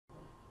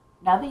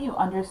Now that you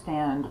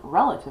understand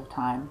relative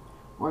time,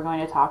 we're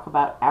going to talk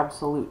about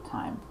absolute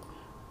time,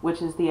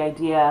 which is the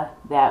idea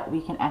that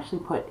we can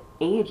actually put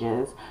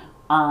ages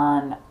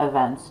on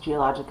events,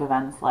 geologic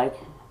events like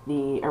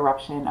the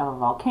eruption of a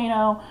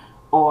volcano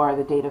or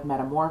the date of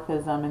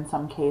metamorphism in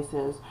some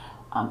cases.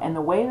 And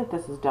the way that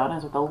this is done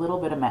is with a little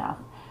bit of math,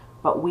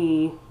 but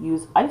we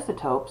use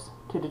isotopes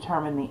to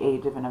determine the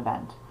age of an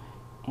event.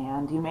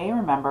 And you may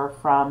remember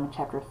from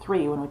chapter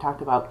 3 when we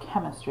talked about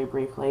chemistry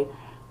briefly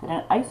that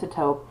an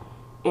isotope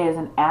is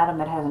an atom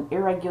that has an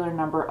irregular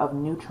number of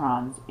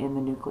neutrons in the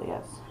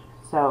nucleus.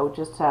 So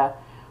just to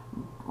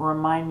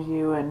remind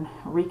you and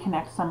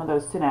reconnect some of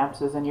those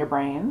synapses in your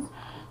brains,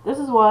 this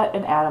is what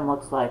an atom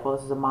looks like. Well,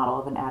 this is a model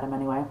of an atom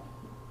anyway,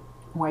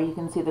 where you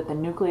can see that the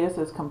nucleus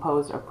is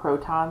composed of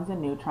protons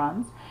and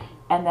neutrons,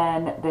 and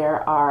then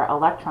there are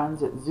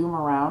electrons that zoom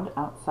around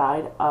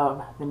outside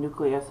of the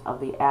nucleus of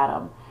the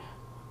atom.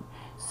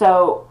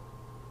 So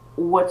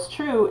what's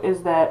true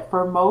is that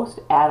for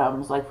most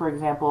atoms, like for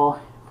example,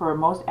 for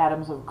most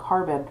atoms of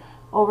carbon,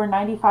 over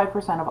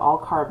 95% of all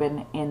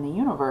carbon in the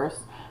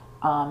universe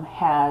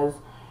has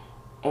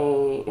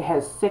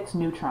 6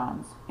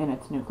 neutrons in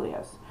its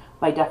nucleus.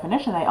 By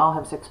definition, they all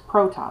have 6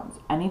 protons.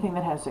 Anything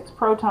that has 6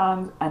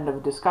 protons, end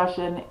of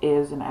discussion,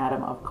 is an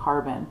atom of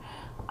carbon.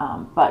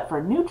 But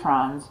for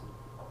neutrons,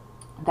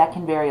 that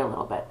can vary a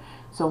little bit.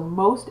 So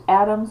most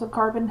atoms of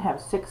carbon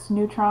have 6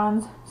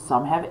 neutrons,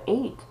 some have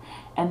 8.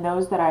 And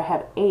those that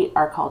have 8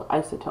 are called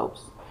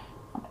isotopes.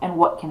 And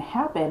what can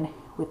happen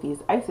with these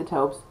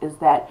isotopes is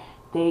that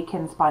they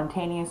can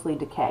spontaneously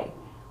decay.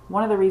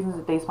 One of the reasons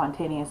that they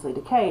spontaneously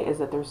decay is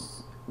that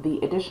there's the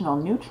additional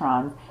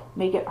neutrons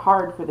make it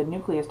hard for the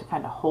nucleus to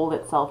kind of hold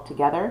itself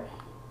together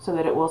so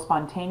that it will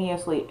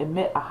spontaneously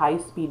emit a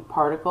high-speed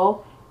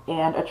particle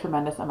and a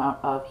tremendous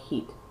amount of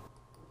heat.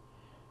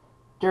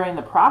 During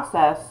the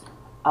process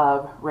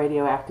of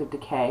radioactive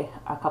decay,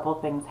 a couple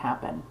things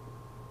happen.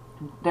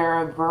 There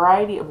are a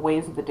variety of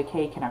ways that the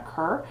decay can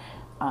occur.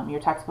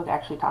 Your textbook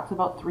actually talks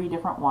about 3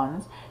 different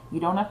ones. You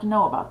don't have to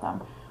know about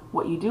them.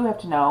 What you do have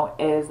to know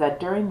is that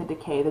during the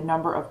decay, the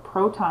number of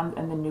protons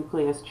in the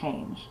nucleus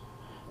change.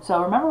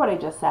 So remember what I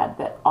just said,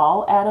 that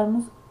all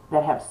atoms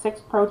that have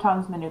 6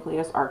 protons in the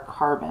nucleus are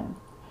carbon.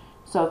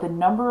 So if the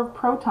number of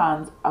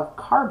protons of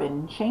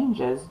carbon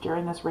changes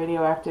during this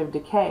radioactive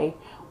decay,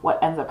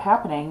 what ends up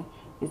happening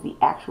is the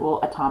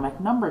actual atomic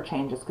number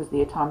changes, because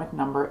the atomic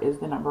number is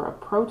the number of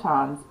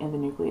protons in the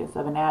nucleus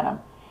of an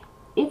atom.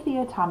 If the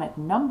atomic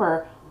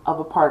number of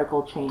a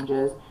particle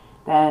changes,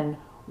 then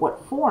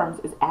what forms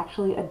is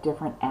actually a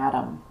different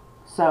atom.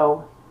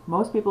 So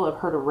most people have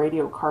heard of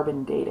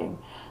radiocarbon dating.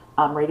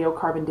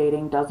 Radiocarbon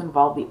dating does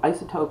involve the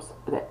isotopes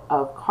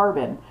of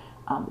carbon,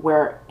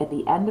 where at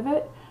the end of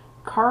it,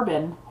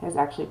 carbon has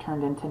actually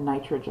turned into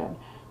nitrogen.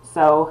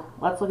 So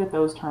let's look at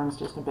those terms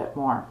just a bit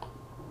more.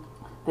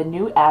 The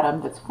new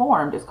atom that's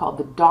formed is called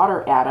the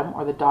daughter atom,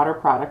 or the daughter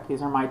product.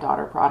 These are my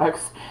daughter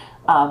products.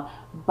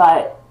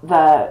 But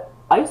the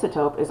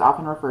isotope is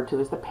often referred to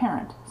as the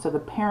parent. So the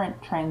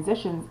parent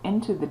transitions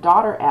into the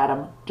daughter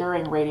atom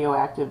during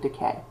radioactive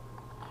decay.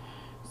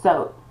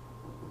 So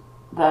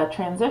the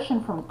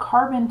transition from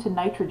carbon to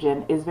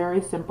nitrogen is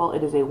very simple.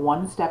 It is a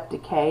one-step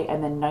decay,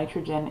 and then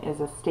nitrogen is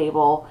a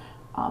stable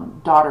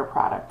daughter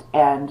product,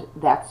 and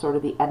that's sort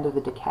of the end of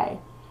the decay.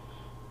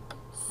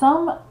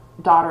 Some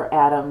daughter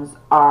atoms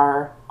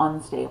are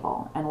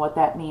unstable, and what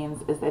that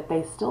means is that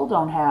they still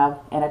don't have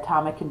an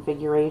atomic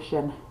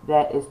configuration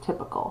that is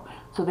typical.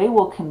 So they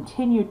will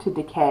continue to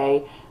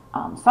decay,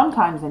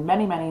 sometimes in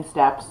many, many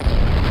steps,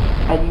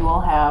 and you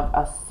will have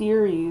a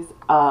series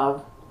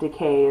of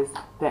decays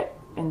that,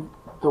 in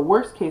the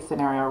worst case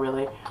scenario,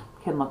 really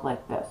can look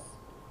like this.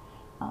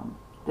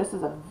 This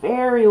is a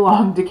very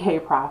long decay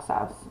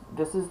process.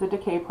 This is the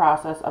decay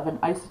process of an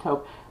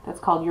isotope that's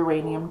called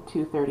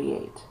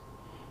uranium-238.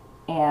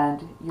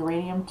 And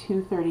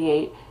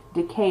uranium-238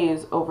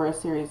 decays over a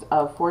series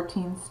of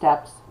 14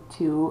 steps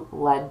to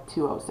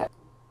lead-206.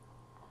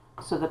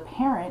 So the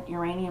parent,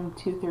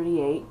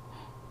 uranium-238,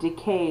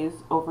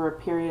 decays over a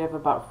period of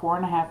about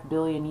 4.5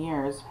 billion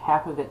years,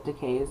 half of it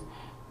decays,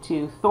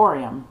 to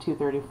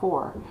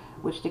thorium-234,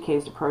 which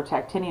decays to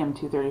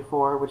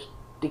protactinium-234, which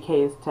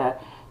decays to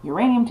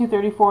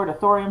uranium-234, to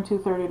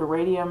thorium-230, to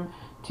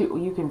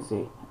radium-2, you can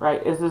see,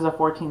 right? This is a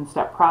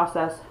 14-step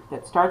process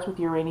that starts with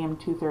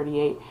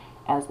uranium-238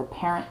 as the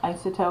parent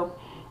isotope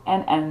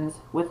and ends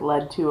with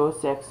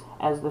lead-206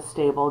 as the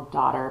stable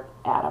daughter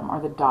atom, or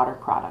the daughter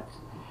product.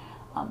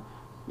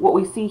 What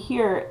we see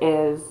here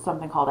is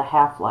something called a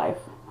half-life,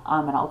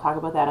 and I'll talk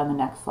about that on the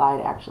next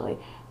slide actually.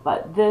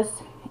 But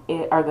this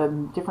are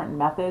the different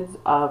methods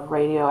of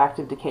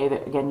radioactive decay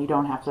that, again, you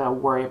don't have to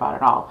worry about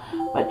at all,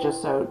 but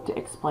just so to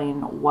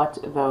explain what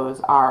those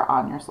are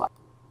on your slide.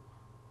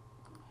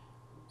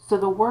 So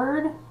the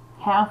word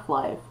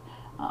half-life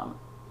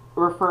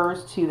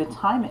refers to the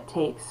time it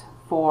takes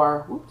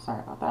for, oops,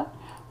 sorry about that,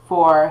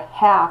 for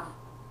half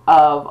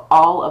of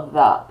all of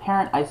the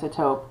parent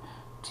isotope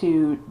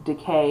to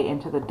decay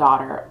into the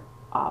daughter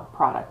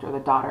product, or the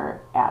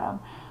daughter atom.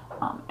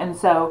 And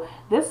so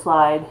this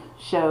slide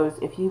shows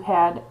if you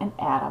had an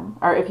atom,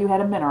 or if you had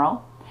a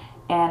mineral,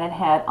 and it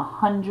had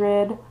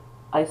 100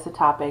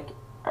 isotopic,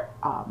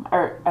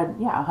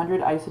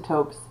 100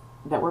 isotopes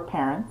that were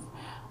parents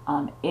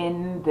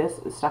in this,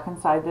 stuck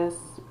inside this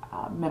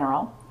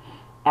mineral.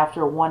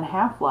 After one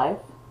half-life,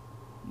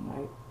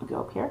 we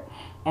go up here,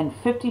 and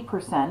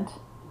 50%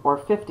 or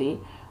 50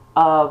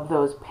 of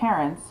those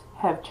parents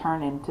have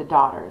turned into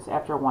daughters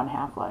after one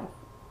half-life.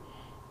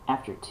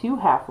 After two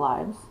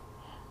half-lives,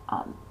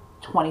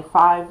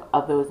 25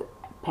 of those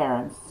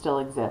parents still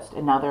exist,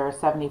 and now there are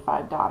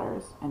 75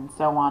 daughters, and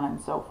so on and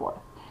so forth.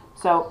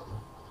 So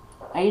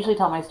I usually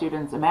tell my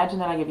students, imagine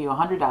that I give you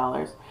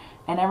 $100,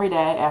 and every day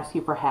I ask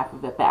you for half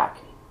of it back.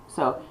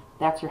 So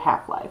that's your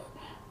half-life.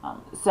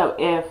 So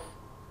if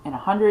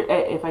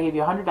I give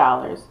you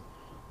 $100,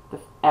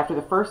 after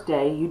the first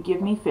day you'd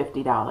give me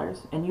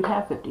 $50, and you'd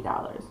have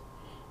 $50.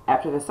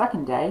 After the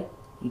second day,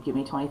 you'd give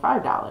me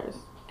 $25,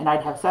 and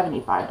I'd have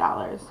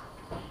 $75.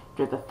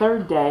 After the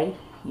third day,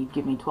 you'd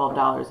give me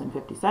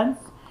 $12.50,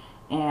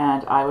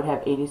 and I would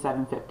have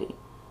 $87.50.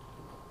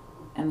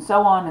 And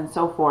so on and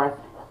so forth.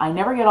 I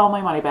never get all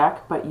my money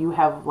back, but you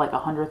have like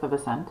 1/100 of a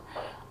cent.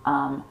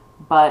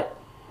 But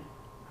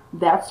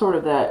that's sort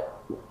of the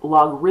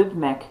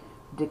logarithmic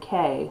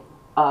decay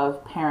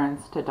of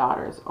parents to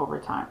daughters over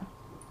time.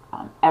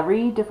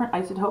 Every different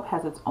isotope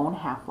has its own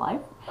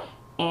half-life,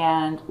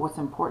 and what's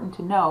important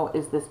to know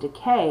is this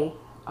decay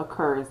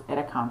occurs at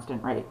a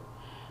constant rate.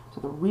 So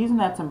the reason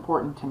that's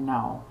important to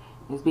know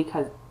is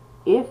because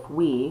if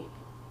we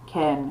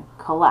can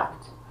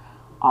collect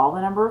all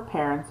the number of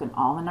parents and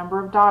all the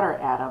number of daughter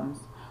atoms,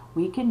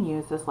 we can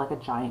use this like a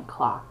giant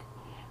clock,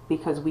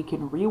 because we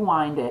can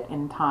rewind it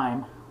in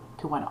time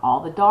to when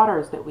all the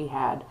daughters that we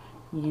had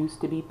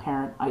used to be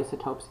parent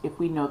isotopes, if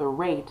we know the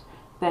rate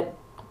that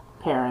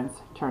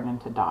parents turn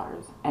into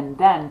daughters. And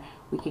then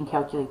we can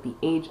calculate the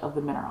age of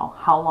the mineral,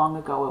 how long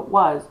ago it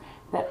was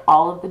that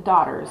all of the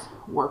daughters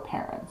were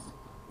parents.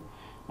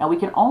 Now we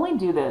can only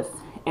do this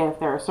if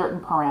there are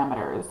certain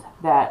parameters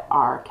that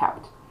are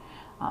kept.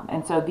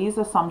 And so these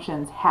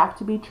assumptions have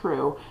to be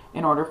true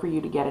in order for you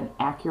to get an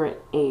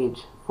accurate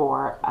age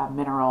for a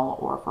mineral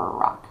or for a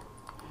rock.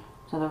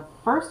 So the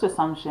first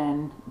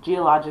assumption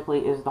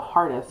geologically is the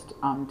hardest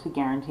to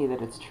guarantee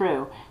that it's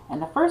true.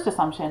 And the first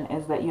assumption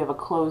is that you have a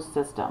closed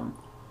system.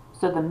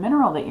 So the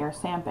mineral that you're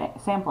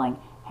sampling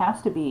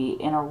has to be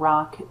in a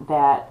rock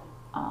that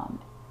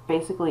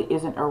basically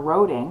isn't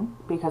eroding,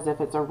 because if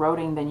it's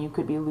eroding, then you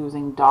could be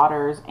losing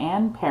daughters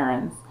and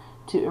parents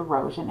to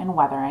erosion and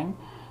weathering.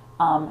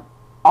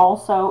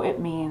 Also, it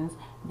means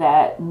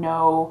that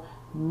no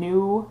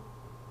new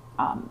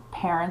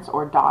parents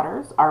or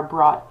daughters are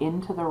brought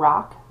into the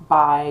rock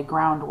by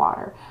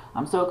groundwater.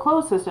 So a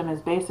closed system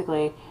is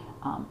basically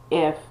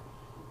if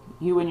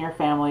you and your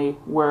family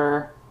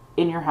were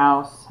in your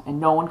house and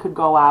no one could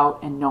go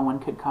out and no one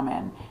could come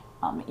in.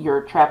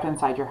 You're trapped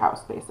inside your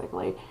house,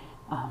 basically,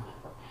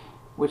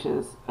 which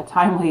is a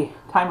timely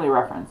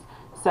reference.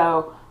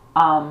 So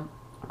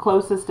a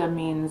closed system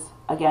means,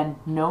 again,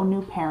 no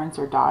new parents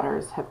or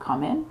daughters have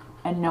come in,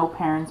 and no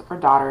parents or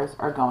daughters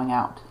are going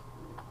out.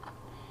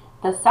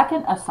 The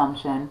second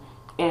assumption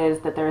is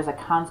that there is a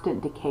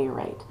constant decay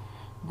rate.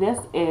 This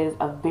is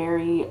a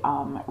very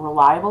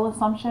reliable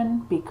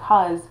assumption,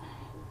 because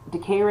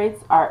decay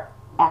rates are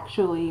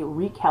actually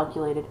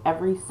recalculated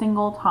every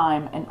single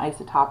time an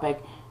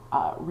isotopic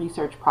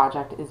research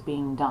project is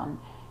being done,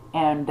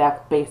 and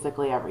that's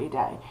basically every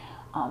day.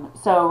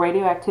 So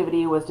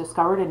radioactivity was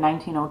discovered in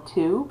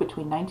 1902.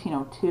 Between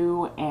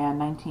 1902 and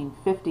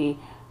 1950,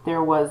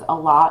 there was a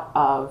lot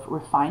of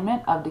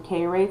refinement of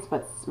decay rates,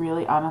 but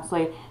really,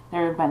 honestly,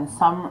 there have been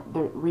some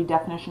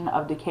redefinition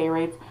of decay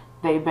rates.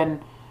 They've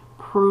been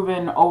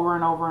proven over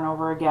and over and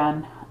over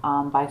again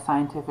by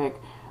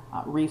scientific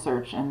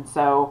research, and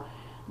so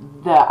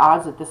the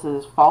odds that this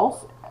is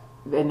false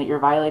and that you're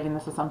violating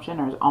this assumption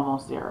are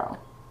almost zero.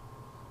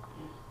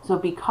 So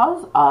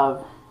because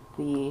of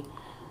the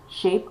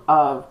shape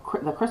of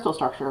the crystal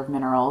structure of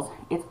minerals,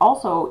 it's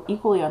also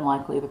equally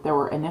unlikely that there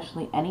were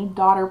initially any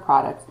daughter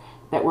products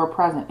that were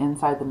present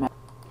inside the mineral.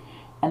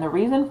 And the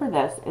reason for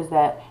this is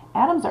that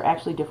atoms are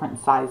actually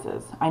different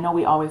sizes. I know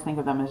we always think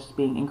of them as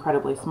being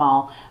incredibly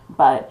small,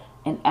 but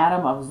an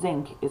atom of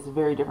zinc is a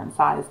very different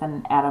size than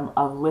an atom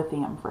of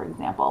lithium, for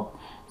example.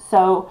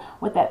 So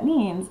what that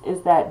means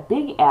is that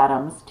big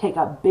atoms take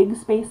up big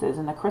spaces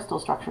in the crystal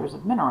structures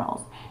of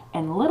minerals,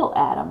 and little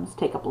atoms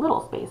take up little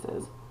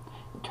spaces.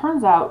 It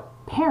turns out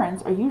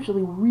parents are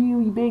usually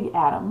really big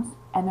atoms,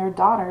 and their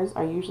daughters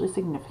are usually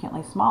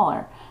significantly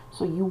smaller.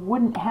 So you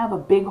wouldn't have a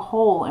big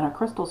hole in a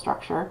crystal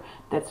structure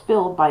that's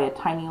filled by a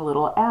tiny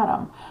little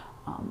atom.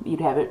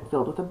 You'd have it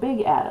filled with a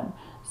big atom.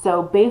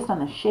 So based on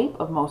the shape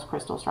of most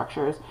crystal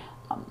structures,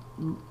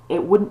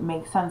 it wouldn't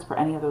make sense for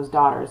any of those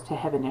daughters to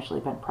have initially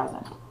been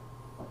present.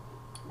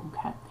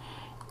 Okay.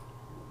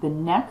 The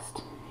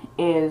next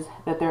is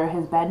that there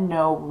has been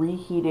no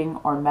reheating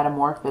or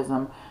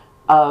metamorphism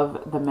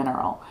of the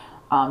mineral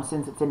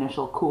since its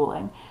initial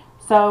cooling.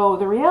 So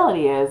the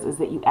reality is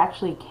that you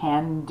actually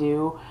can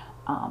do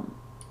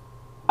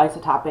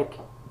isotopic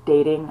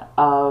dating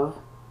of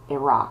a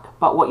rock.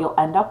 But what you'll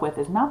end up with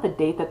is not the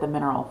date that the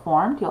mineral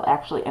formed, you'll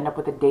actually end up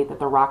with the date that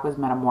the rock was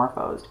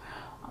metamorphosed.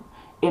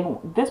 In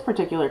this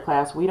particular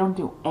class, we don't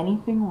do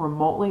anything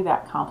remotely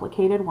that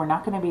complicated. We're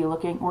going to be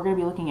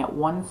looking at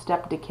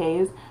one-step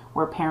decays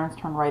where parents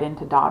turn right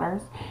into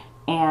daughters.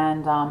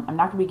 And I'm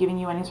not going to be giving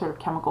you any sort of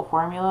chemical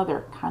formula.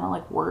 They're kind of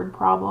like word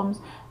problems.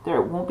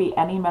 There won't be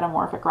any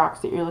metamorphic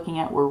rocks that you're looking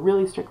at. We're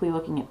really strictly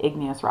looking at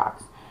igneous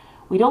rocks.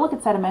 We don't look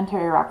at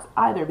sedimentary rocks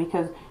either,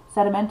 because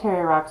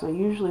sedimentary rocks are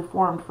usually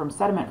formed from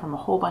sediment from a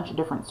whole bunch of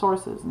different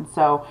sources. And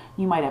so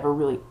you might have a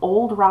really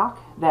old rock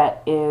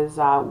that is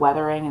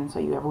weathering, and so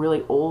you have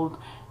really old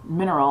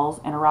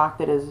minerals in a rock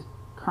that is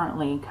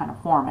currently kind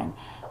of forming.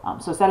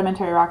 So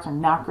sedimentary rocks are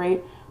not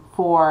great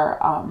for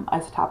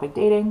isotopic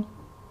dating.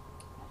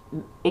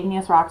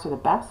 Igneous rocks are the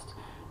best.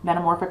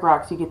 Metamorphic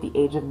rocks, you get the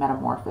age of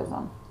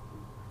metamorphism.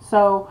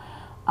 So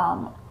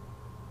I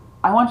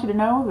want you to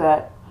know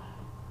that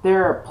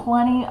there are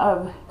plenty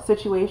of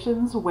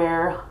situations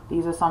where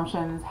these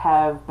assumptions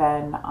have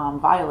been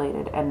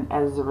violated, and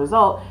as a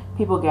result,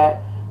 people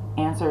get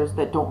answers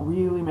that don't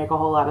really make a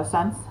whole lot of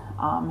sense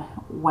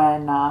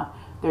when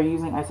they're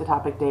using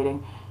isotopic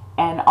dating.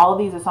 And all of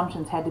these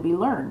assumptions had to be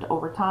learned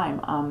over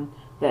time,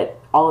 that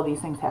all of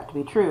these things have to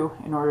be true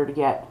in order to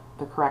get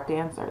the correct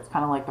answer. It's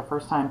kind of like the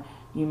first time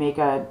you make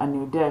a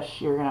new dish,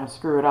 you're going to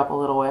screw it up a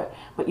little bit,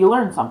 but you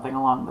learn something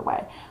along the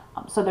way.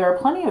 So there are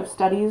plenty of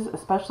studies,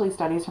 especially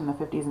studies from the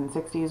 50s and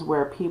 60s,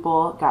 where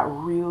people got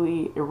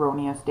really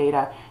erroneous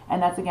data. And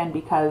that's again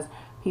because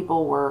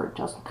people were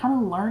just kind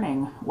of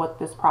learning what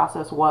this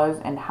process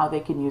was and how they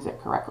can use it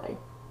correctly.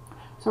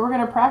 So we're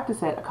going to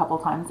practice it a couple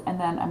times, and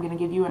then I'm going to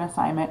give you an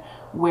assignment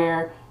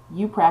where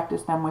you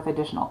practice them with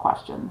additional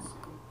questions.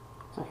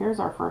 So here's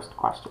our first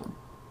question.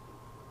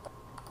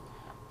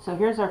 So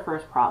here's our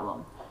first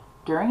problem.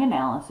 During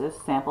analysis,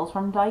 samples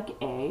from dike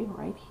A,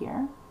 right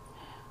here,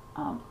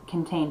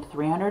 contained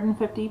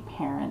 350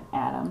 parent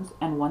atoms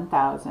and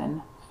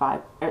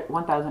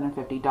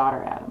 1,050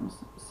 daughter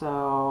atoms.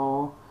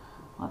 So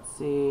let's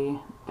see,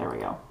 there we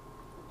go.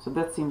 So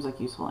that seems like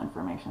useful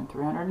information.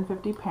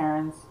 350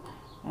 parents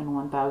and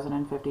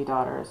 1,050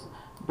 daughters.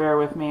 Bear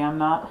with me, I'm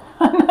not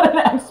an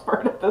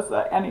expert at this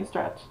by any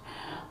stretch.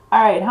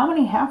 All right, how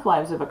many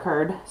half-lives have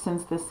occurred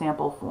since this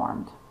sample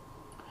formed?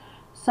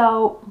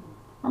 So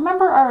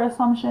remember our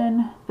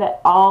assumption that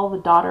all the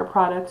daughter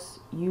products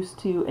used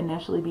to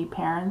initially be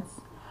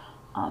parents?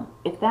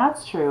 If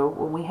that's true,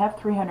 when we have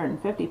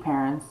 350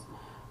 parents,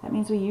 that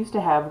means we used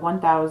to have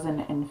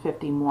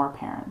 1,050 more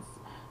parents.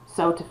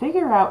 So to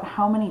figure out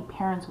how many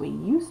parents we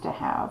used to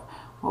have,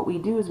 what we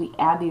do is we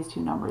add these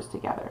two numbers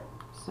together.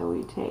 So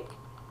we take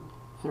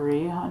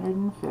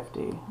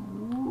 350,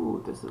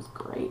 ooh, this is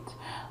great,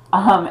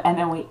 and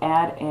then we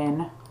add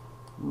in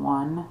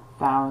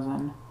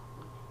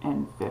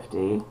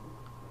 1,050.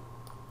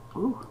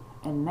 Ooh,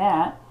 and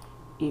that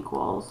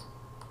equals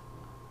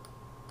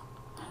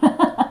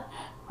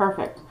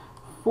perfect,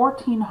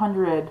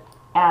 1,400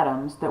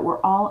 atoms that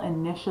were all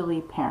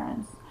initially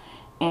parents.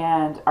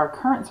 And our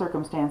current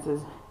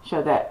circumstances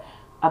show that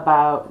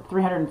about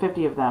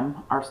 350 of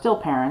them are still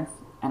parents,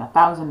 and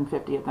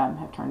 1,050 of them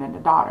have turned into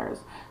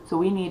daughters. So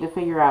we need to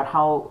figure out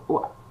how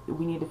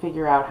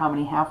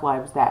many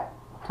half-lives that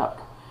took.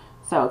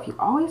 So if you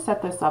always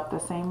set this up the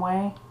same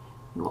way,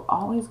 you will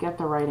always get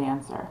the right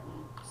answer.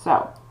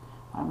 So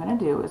what I'm going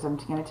to do is I'm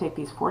going to take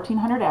these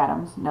 1,400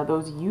 atoms. Now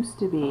those used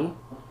to be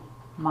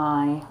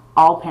my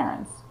all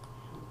parents.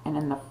 And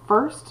in the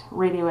first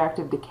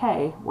radioactive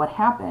decay, what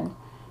happened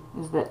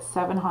is that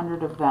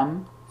 700 of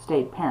them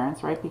stayed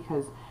parents, right?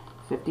 Because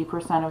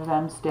 50% of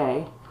them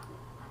stay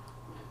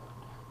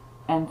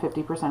and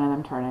 50% of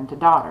them turn into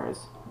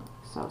daughters.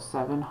 So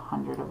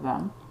 700 of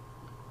them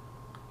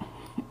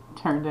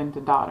turned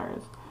into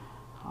daughters.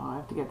 Oh, I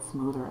have to get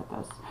smoother at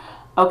this.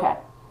 Okay,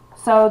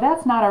 so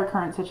that's not our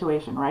current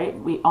situation, right?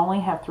 We only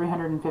have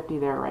 350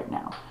 there right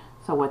now.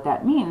 So what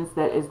that means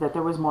is that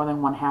there was more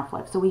than one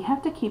half-life. So we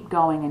have to keep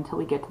going until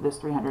we get to this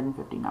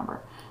 350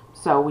 number.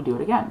 So we do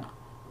it again.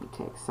 We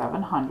take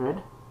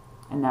 700,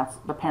 and that's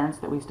the parents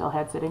that we still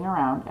had sitting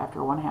around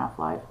after one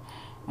half-life,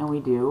 and we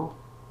do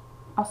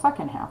a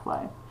second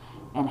half-life.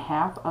 And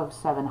half of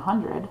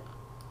 700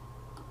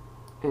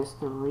 is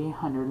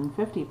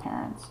 350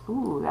 parents.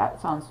 Ooh, that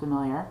sounds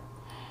familiar.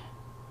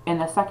 In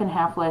the second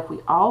half-life,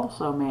 we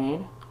also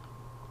made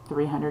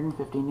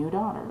 350 new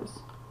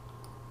daughters.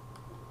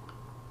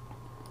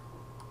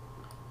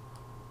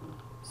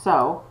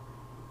 So,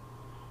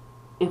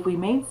 if we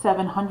made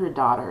 700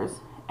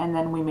 daughters, and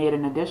then we made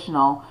an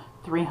additional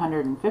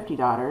 350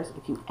 daughters,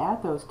 if you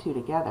add those two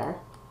together,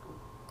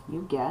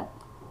 you get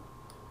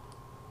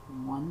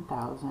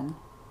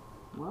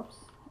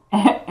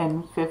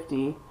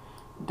 1,050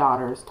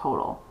 daughters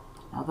total.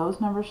 Now those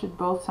numbers should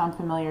both sound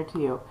familiar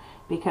to you,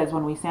 because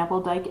when we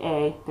sampled dike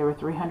A, there were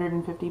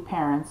 350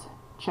 parents,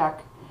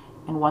 check,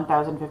 and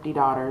 1,050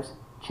 daughters,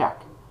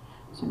 check.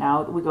 So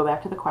now we go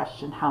back to the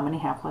question, how many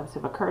half-lives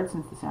have occurred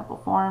since the sample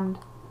formed?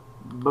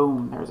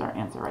 Boom, there's our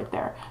answer right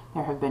there.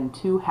 There have been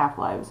 2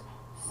 half-lives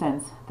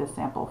since this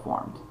sample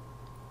formed.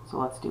 So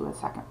let's do a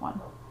second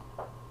one.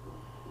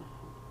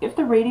 If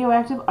the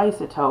radioactive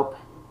isotope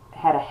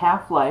had a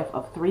half-life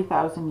of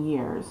 3,000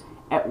 years,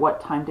 at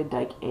what time did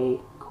Dike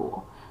A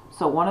cool?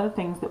 So one of the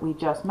things that we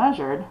just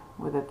measured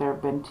was that there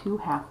have been 2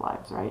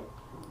 half-lives, right?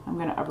 I'm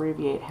going to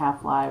abbreviate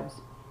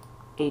half-lives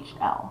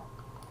HL.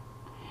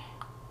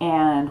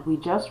 And we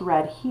just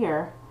read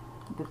here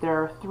that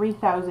there are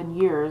 3,000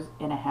 years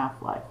in a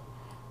half-life.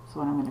 So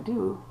what I'm going to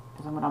do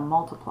is I'm going to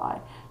multiply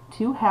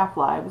 2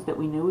 half-lives that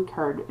we knew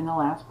occurred in the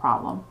last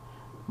problem,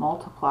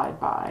 multiplied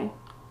by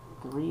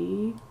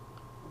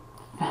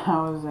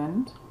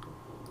 3,000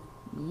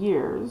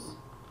 years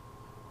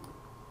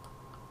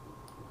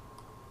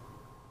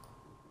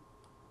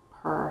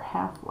per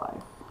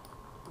half-life.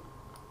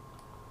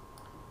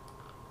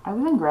 I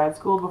was in grad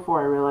school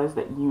before I realized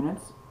that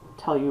units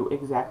tell you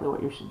exactly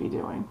what you should be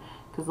doing.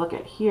 Because look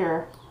at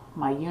here,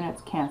 my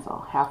units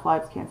cancel.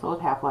 Half-lives cancel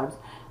with half-lives.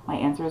 My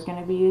answer is going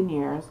to be in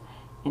years.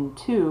 And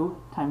 2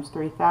 times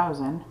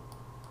 3,000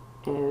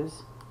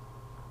 is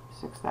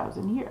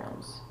 6,000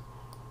 years.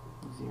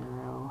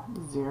 0,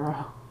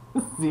 0,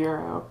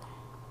 0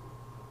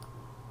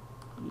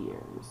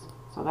 years.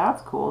 So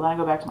that's cool. Then I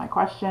go back to my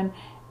question.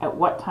 At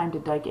what time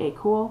did Dike A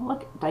cool?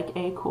 Look, Dike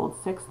A cooled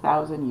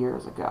 6,000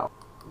 years ago.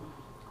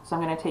 So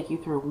I'm going to take you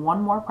through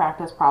one more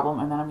practice problem,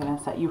 and then I'm going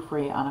to set you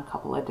free on a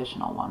couple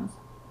additional ones.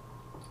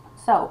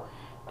 So,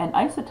 an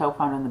isotope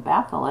found in the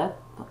batholith,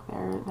 look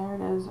there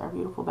it is, our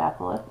beautiful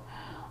batholith,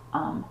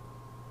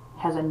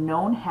 has a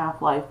known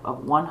half-life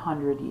of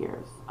 100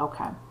 years.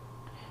 Okay.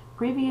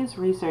 Previous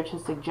research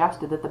has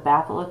suggested that the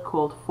batholith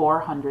cooled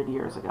 400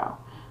 years ago.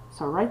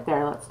 So right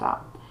there, let's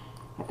stop.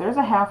 If there's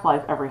a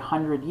half-life every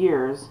 100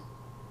 years,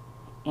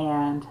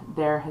 and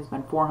there has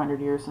been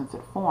 400 years since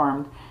it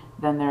formed,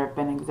 then there have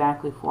been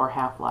exactly 4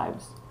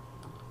 half-lives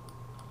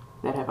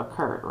that have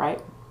occurred,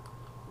 right?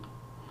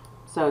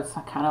 So it's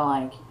kind of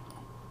like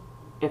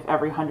if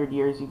every 100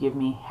 years you give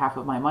me half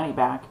of my money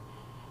back,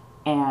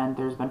 and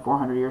there's been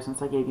 400 years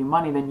since I gave you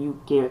money, then you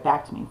gave it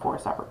back to me 4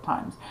 separate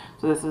times.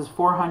 So this is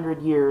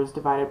 400 years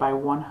divided by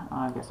 1,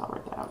 I guess I'll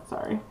write that out,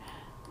 sorry.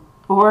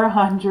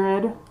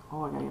 400,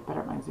 oh, I gotta get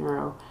better at my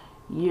 0,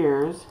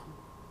 years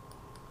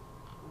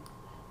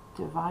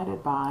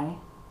divided by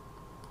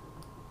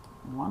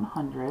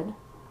 100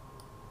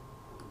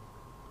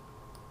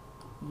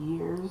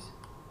 years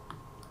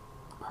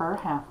per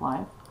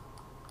half-life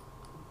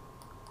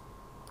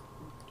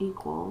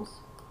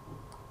equals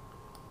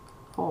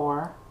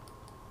 4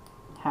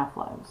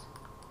 half-lives.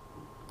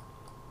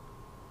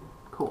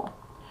 Cool.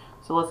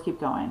 So let's keep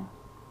going.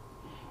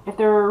 If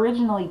there were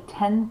originally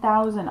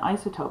 10,000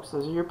 isotopes,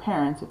 those are your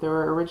parents, if there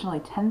were originally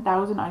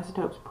 10,000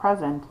 isotopes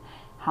present,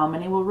 how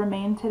many will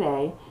remain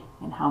today,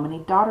 and how many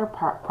daughter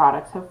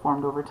products have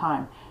formed over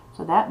time?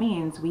 So that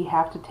means we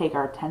have to take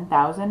our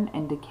 10,000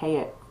 and decay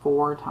it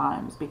 4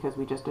 times, because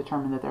we just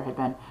determined that there had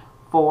been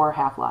 4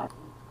 half-lives.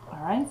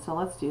 Alright, so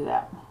let's do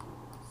that.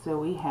 So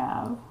we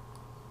have,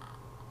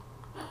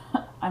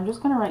 I'm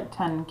just going to write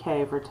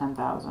 10K for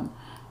 10,000.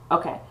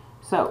 Okay,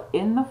 so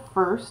in the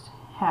first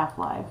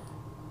half-life,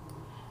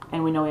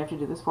 and we know we have to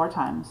do this 4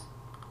 times,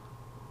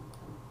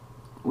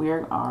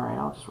 alright,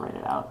 I'll just write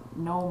it out.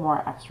 No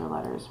more extra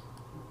letters.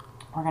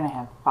 We're going to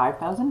have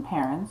 5,000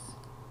 parents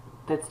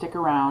that stick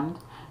around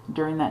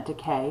during that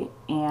decay,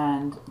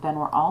 and then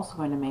we're also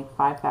going to make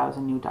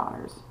 5,000 new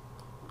daughters.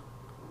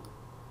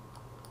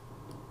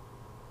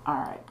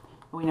 Alright,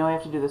 we know we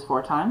have to do this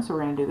 4 times, so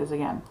we're going to do this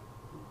again.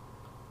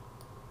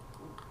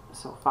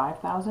 So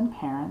 5,000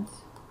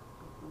 parents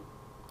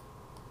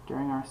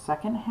during our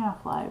second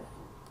half-life.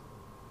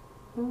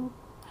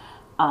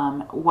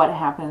 What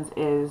happens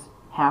is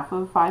half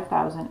of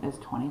 5,000 is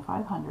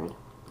 2,500.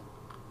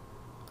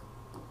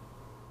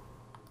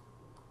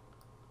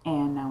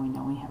 And now we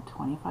know we have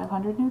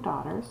 2,500 new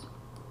daughters,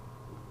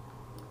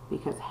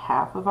 because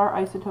half of our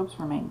isotopes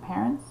remain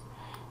parents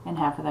and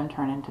half of them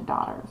turn into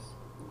daughters.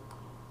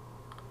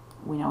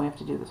 We know we have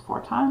to do this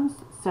 4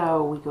 times,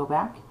 so we go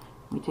back,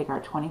 we take our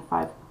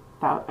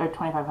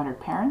 2,500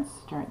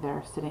 parents,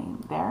 they're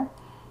sitting there,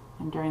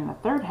 and during the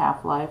third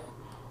half-life,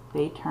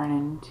 they turn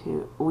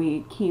into,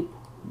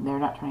 they're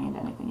not turning into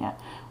anything yet.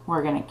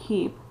 We're going to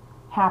keep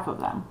half of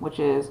them, which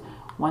is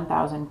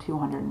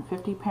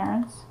 1,250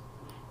 parents,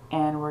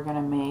 and we're going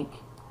to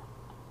make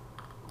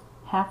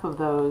half of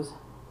those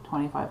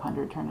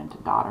 2,500 turn into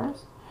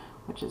daughters,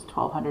 which is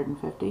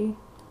 1,250.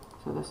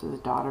 So this is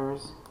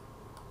daughters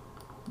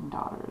and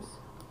daughters.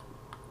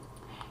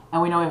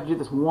 And we know we have to do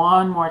this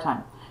one more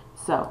time.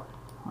 So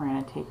we're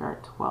going to take our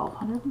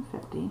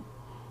 1,250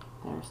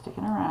 that are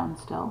sticking around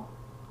still.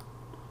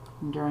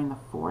 And during the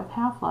 4th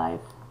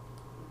half-life,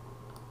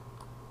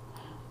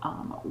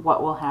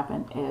 what will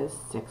happen is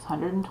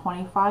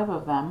 625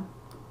 of them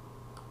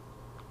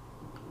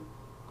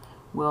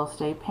will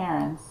stay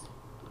parents,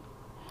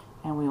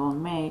 and we will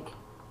make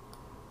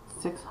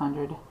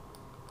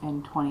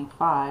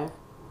 625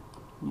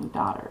 new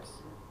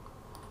daughters.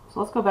 So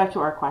let's go back to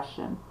our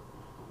question.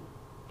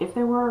 If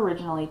there were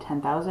originally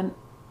 10,000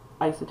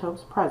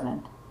 isotopes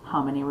present,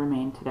 how many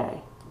remain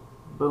today?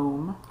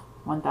 Boom,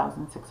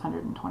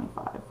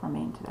 1,625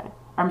 remain today.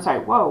 I'm sorry,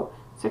 whoa,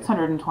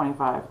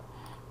 625.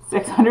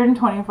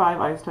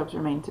 625 isotopes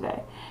remain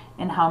today.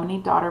 And how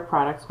many daughter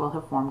products will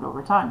have formed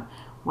over time?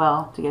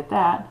 Well, to get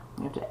that,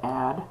 we have to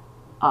add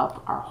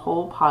up our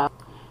whole pile.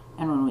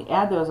 And when we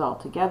add those all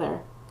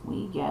together,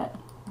 we get,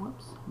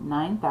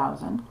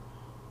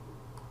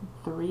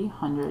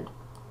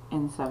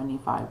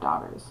 9,375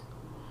 daughters.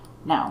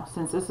 Now,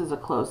 since this is a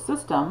closed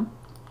system,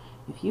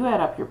 if you add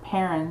up your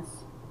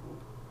parents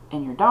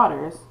and your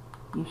daughters,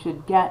 you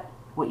should get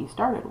what you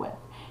started with.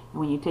 And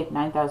when you take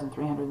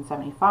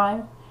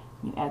 9,375,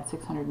 you add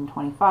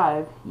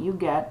 625, you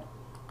get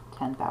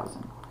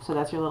 10,000. So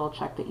that's your little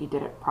check that you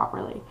did it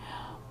properly.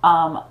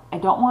 I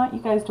don't want you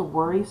guys to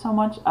worry so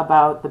much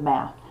about the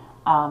math.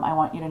 I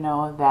want you to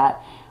know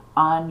that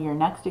on your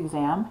next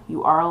exam,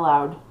 you are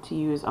allowed to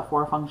use a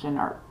 4-function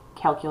or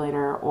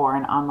calculator or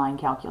an online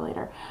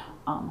calculator.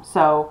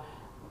 So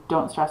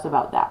don't stress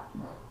about that.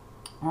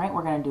 All right,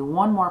 we're going to do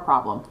one more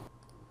problem.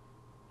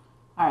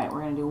 All right,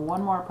 we're going to do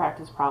one more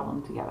practice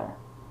problem together.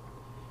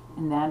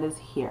 And that is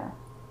here.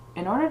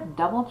 In order to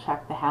double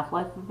check the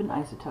half-life of an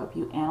isotope,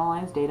 you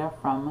analyze data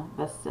from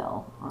the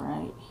SIL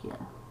right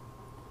here.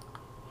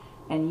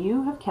 And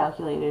you have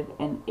calculated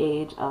an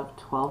age of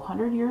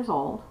 1,200 years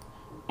old,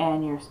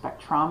 and your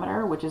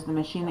spectrometer, which is the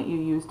machine that you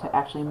use to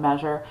actually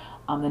measure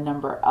the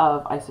number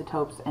of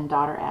isotopes and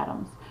daughter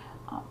atoms,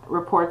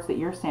 reports that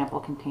your sample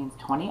contains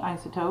 20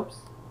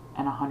 isotopes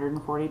and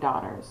 140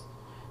 daughters.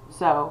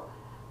 So,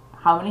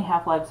 how many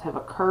half-lives have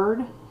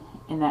occurred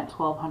in that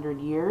 1,200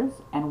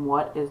 years, and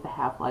what is the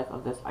half-life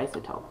of this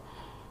isotope?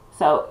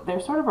 So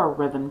there's sort of a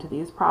rhythm to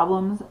these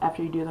problems.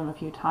 After you do them a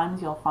few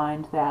times, you'll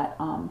find that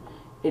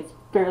it's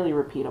fairly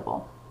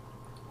repeatable.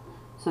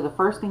 So the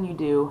first thing you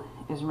do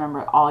is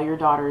remember all your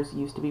daughters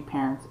used to be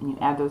parents, and you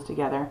add those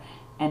together,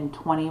 and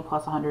 20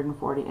 plus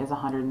 140 is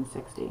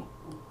 160.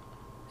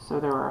 So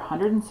there were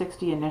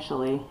 160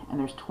 initially, and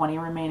there's 20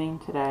 remaining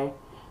today.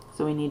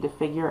 So we need to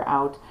figure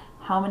out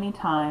how many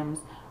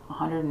times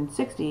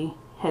 160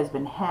 has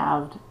been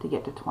halved to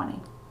get to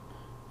 20.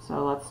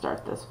 So let's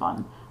start this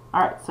fun.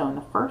 Alright, so in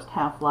the first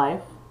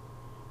half-life,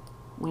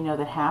 we know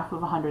that half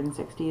of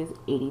 160 is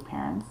 80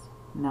 parents,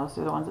 and those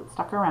are the ones that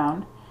stuck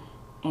around,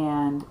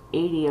 and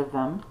 80 of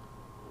them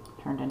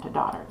turned into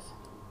daughters.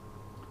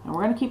 And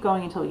we're going to keep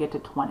going until we get to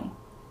 20.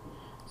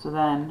 So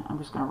then, I'm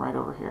just going to write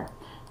over here.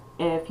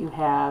 If you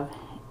have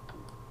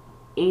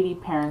 80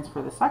 parents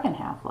for the second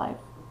half-life,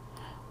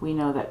 we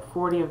know that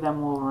 40 of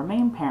them will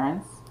remain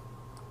parents,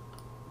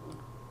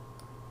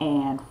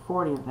 and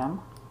 40 of them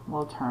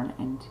will turn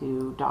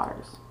into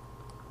daughters.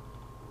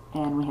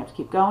 And we have to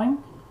keep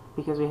going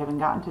because we haven't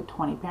gotten to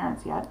 20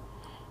 parents yet,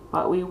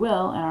 but we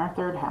will in our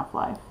third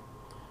half-life.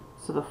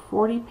 So the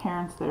 40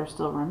 parents that are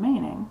still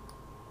remaining,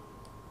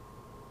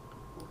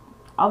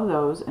 of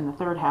those in the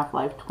third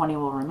half-life, 20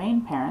 will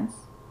remain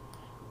parents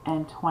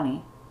and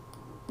 20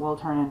 will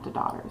turn into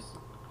daughters.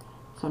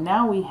 So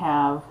now we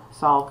have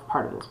solved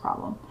part of this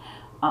problem.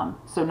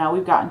 So now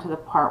we've gotten to the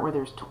part where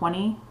there's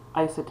 20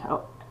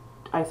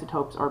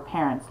 isotopes or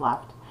parents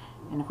left,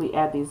 and if we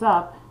add these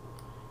up,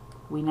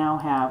 we now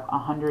have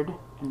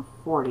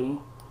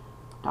 140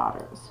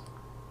 daughters.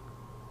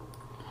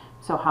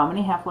 So how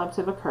many half-lives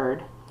have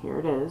occurred? Here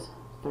it is,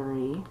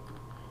 3.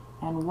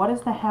 And what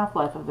is the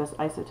half-life of this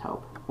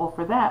isotope? Well,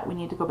 for that, we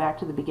need to go back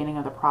to the beginning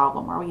of the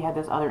problem where we had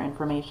this other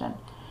information.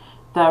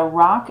 The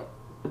rock,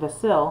 the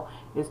SIL,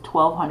 is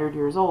 1,200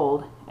 years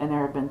old, and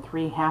there have been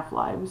 3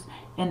 half-lives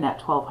in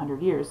that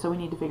 1,200 years. So we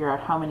need to figure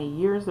out how many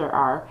years there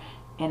are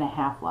in a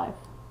half-life.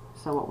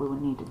 So what we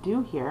would need to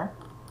do here,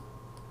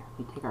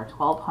 we take our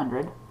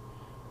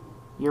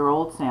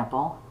 1,200-year-old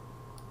sample,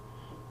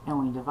 and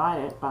we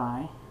divide it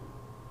by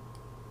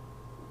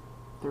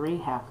 3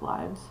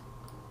 half-lives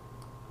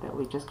that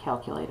we just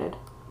calculated,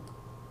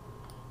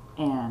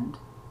 and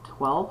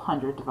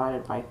 1,200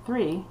 divided by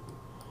 3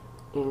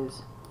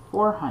 is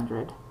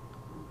 400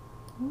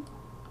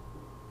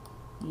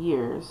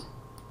 years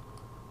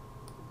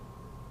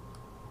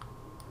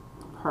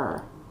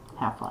per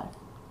half-life.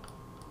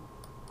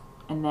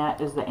 And that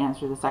is the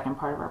answer to the second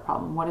part of our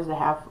problem. What is the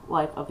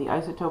half-life of the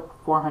isotope?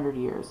 400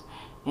 years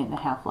in the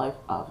half-life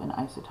of an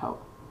isotope.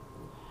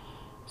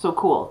 So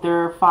cool.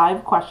 There are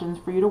 5 questions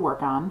for you to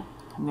work on.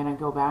 I'm going to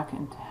go back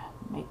and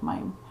make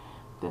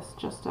this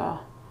just an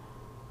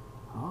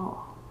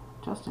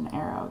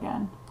arrow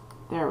again.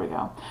 There we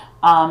go.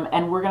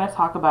 And we're going to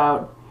talk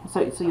about,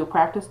 so you'll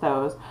practice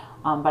those,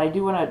 but I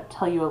do want to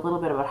tell you a little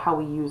bit about how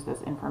we use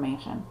this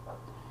information.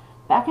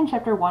 Back in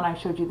Chapter 1, I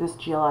showed you this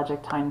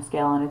geologic time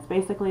scale, and it's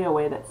basically a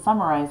way that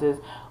summarizes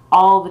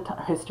all the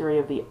history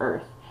of the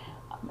Earth.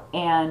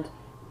 And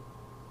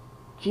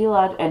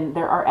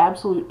there are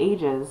absolute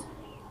ages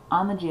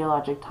on the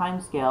geologic time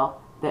scale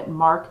that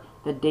mark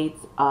the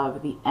dates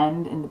of the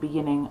end and the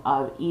beginning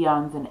of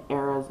eons and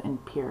eras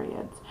and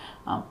periods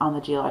on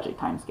the geologic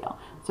time scale.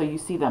 So you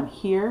see them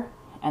here,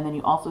 and then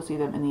you also see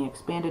them in the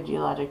expanded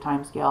geologic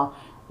time scale,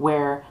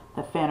 where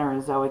the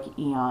Phanerozoic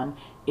eon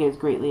is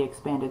greatly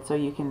expanded, so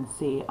you can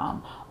see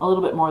a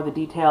little bit more of the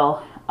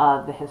detail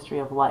of the history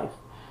of life.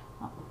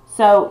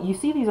 So you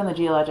see these on the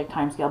geologic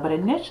timescale, but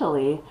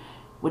initially,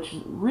 which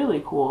is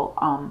really cool,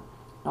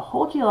 the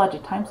whole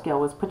geologic timescale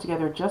was put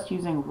together just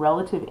using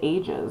relative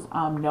ages,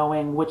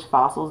 knowing which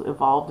fossils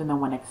evolved and then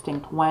went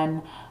extinct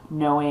when,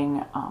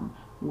 knowing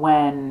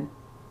when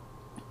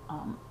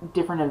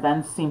different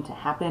events seem to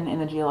happen in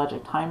the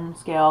geologic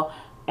timescale,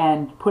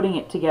 and putting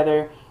it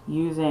together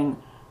using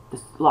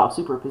the law of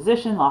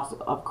superposition, law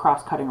of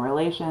cross-cutting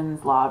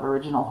relations, law of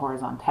original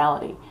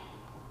horizontality.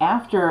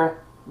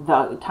 After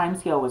the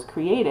timescale was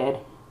created,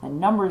 the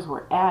numbers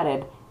were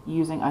added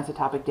using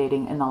isotopic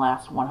dating in the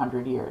last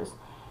 100 years.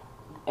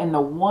 And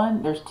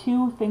there's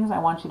two things I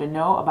want you to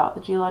know about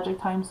the geologic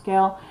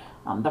timescale.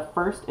 The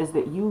first is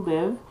that you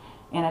live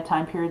in a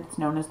time period that's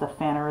known as the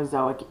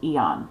Phanerozoic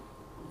eon.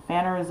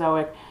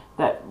 Phanerozoic,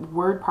 that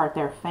word part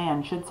there,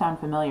 phan, should sound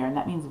familiar, and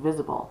that means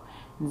visible.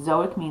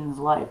 Zoic means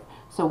life.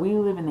 So we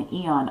live in the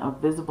eon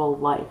of visible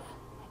life.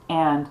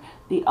 And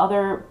the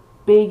other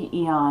big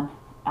eon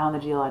on the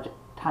geologic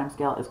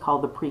timescale is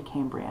called the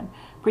Precambrian.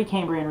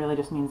 Precambrian really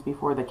just means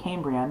before the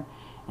Cambrian,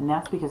 and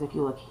that's because if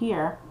you look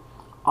here,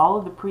 all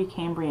of the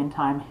Precambrian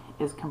time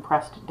is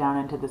compressed down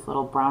into this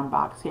little brown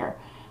box here.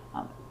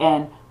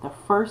 And the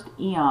first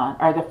eon,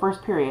 or the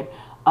first period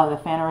of the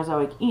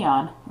Phanerozoic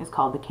eon is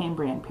called the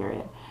Cambrian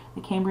period.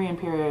 The Cambrian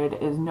period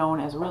is known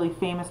as a really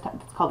famous time.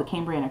 It's called the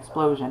Cambrian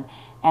explosion,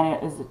 and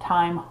it is a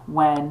time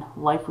when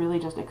life really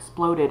just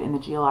exploded in the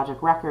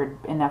geologic record,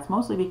 and that's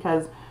mostly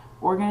because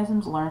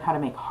organisms learned how to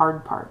make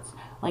hard parts,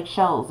 like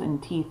shells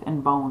and teeth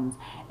and bones,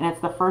 and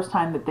it's the first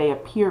time that they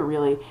appear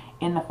really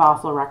in the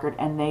fossil record,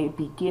 and they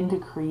begin to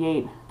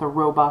create the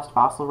robust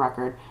fossil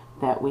record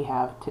that we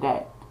have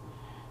today.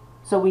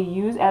 So we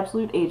use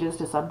absolute ages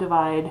to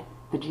subdivide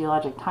the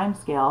geologic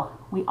timescale.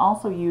 We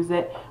also use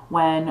it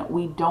when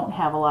we don't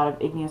have a lot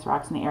of igneous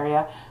rocks in the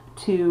area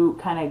to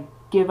kind of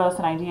give us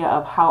an idea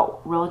of how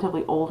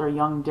relatively old or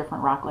young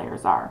different rock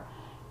layers are.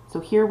 So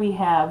here we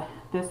have,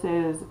 this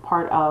is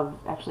part of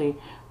actually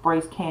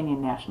Bryce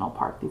Canyon National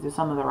Park. These are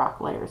some of the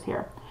rock layers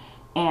here.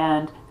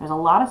 And there's a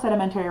lot of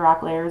sedimentary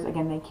rock layers.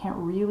 Again, they can't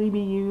really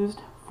be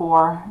used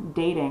for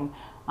dating,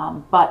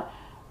 but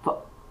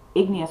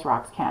igneous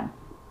rocks can.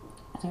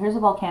 So here's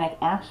a volcanic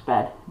ash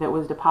bed that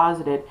was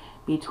deposited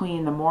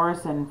between the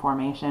Morrison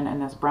Formation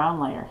and this brown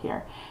layer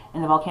here.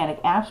 And the volcanic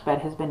ash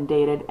bed has been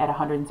dated at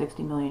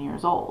 160 million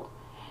years old.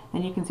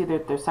 Then you can see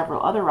that there's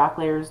several other rock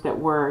layers that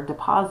were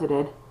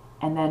deposited,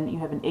 and then you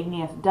have an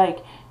igneous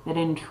dike that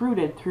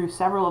intruded through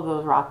several of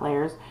those rock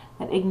layers.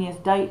 That igneous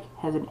dike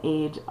has an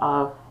age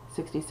of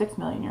 66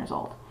 million years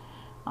old.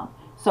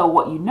 So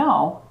what you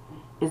know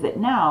is that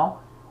now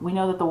we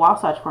know that the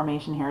Wasatch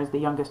Formation here is the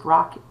youngest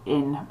rock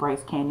in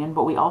Bryce Canyon,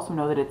 but we also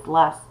know that it's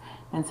less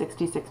than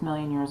 66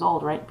 million years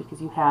old, right?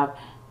 Because you have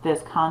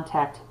this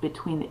contact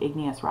between the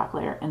igneous rock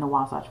layer and the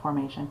Wasatch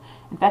Formation.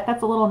 In fact,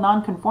 that's a little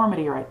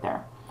nonconformity right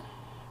there.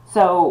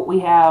 So we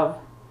have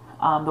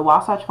the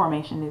Wasatch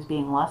Formation is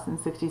being less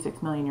than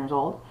 66 million years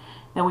old.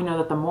 Then we know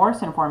that the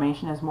Morrison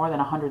Formation is more than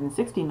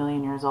 160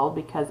 million years old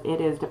because it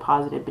is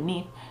deposited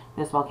beneath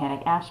this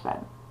volcanic ash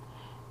bed.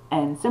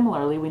 And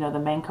similarly, we know the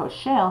Mancos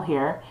Shale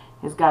here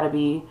has got to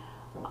be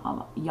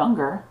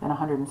younger than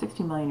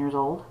 160 million years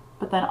old,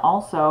 but then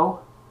also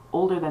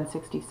older than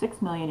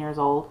 66 million years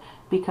old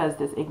because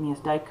this igneous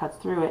dike cuts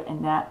through it,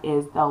 and that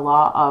is the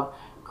law of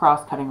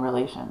cross-cutting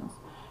relations.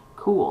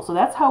 Cool. So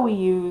that's how we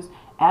use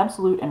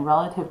absolute and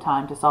relative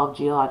time to solve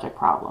geologic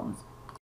problems.